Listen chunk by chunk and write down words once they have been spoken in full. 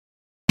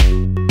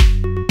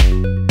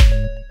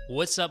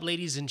What's up,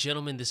 ladies and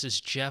gentlemen? This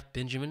is Jeff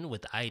Benjamin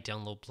with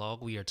iDownload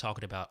Blog. We are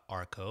talking about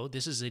Arco.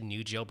 This is a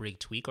new jailbreak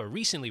tweak, or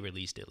recently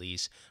released at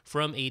least,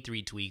 from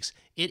A3 Tweaks.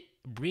 It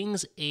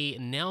brings a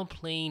now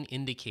playing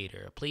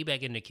indicator, a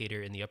playback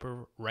indicator in the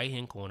upper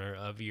right-hand corner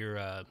of your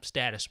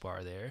status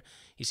bar there.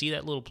 You see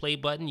that little play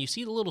button? You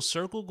see the little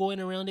circle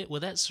going around it?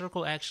 Well, that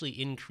circle actually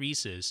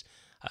increases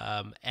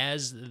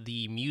as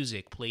the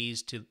music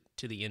plays to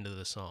the end of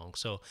the song.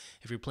 So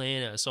if you're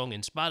playing a song in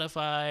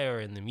Spotify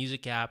or in the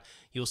music app,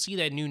 you'll see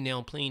that new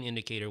now playing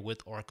indicator with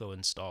Arco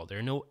installed. There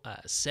are no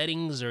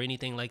settings or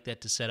anything like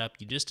that to set up.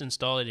 You just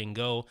install it and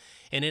go.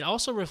 And it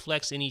also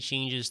reflects any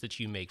changes that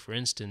you make. For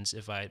instance,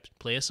 if I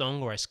play a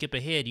song or I skip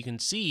ahead, you can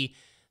see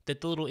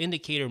that the little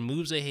indicator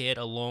moves ahead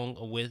along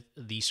with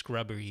the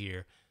scrubber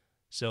here.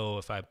 So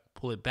if I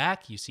pull it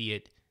back, you see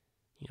it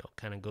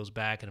kind of goes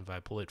back, and if I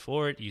pull it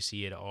forward, you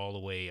see it all the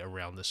way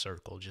around the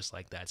circle, just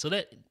like that. So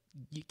that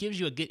gives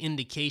you a good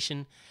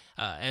indication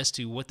as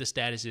to what the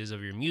status is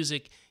of your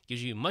music. It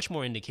gives you much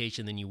more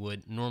indication than you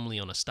would normally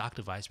on a stock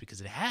device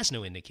because it has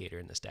no indicator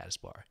in the status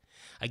bar.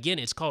 Again,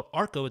 it's called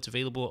Arco. It's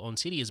available on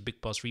Cydia's Big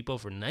Boss Repo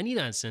for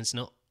 99 cents.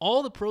 Now,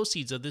 all the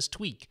proceeds of this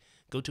tweak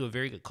go to a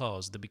very good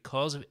cause, the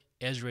Because of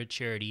Ezra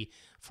charity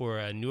for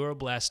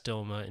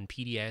neuroblastoma and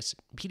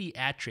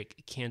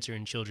pediatric cancer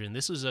in children.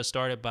 This was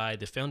started by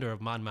the founder of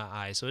Mod My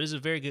Eye, so it is a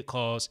very good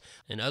cause.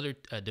 And other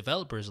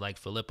developers like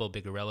Filippo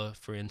Bigarella,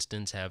 for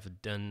instance,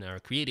 have done or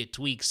created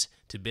tweaks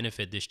to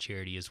benefit this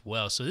charity as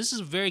well. So this is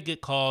a very good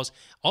cause.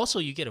 Also,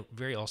 you get a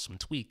very awesome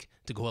tweak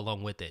to go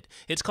along with it.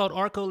 It's called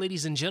Arco,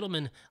 ladies and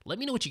gentlemen. Let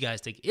me know what you guys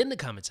think in the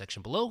comment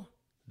section below.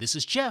 This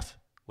is Jeff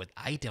with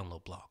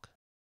iDownload Blog.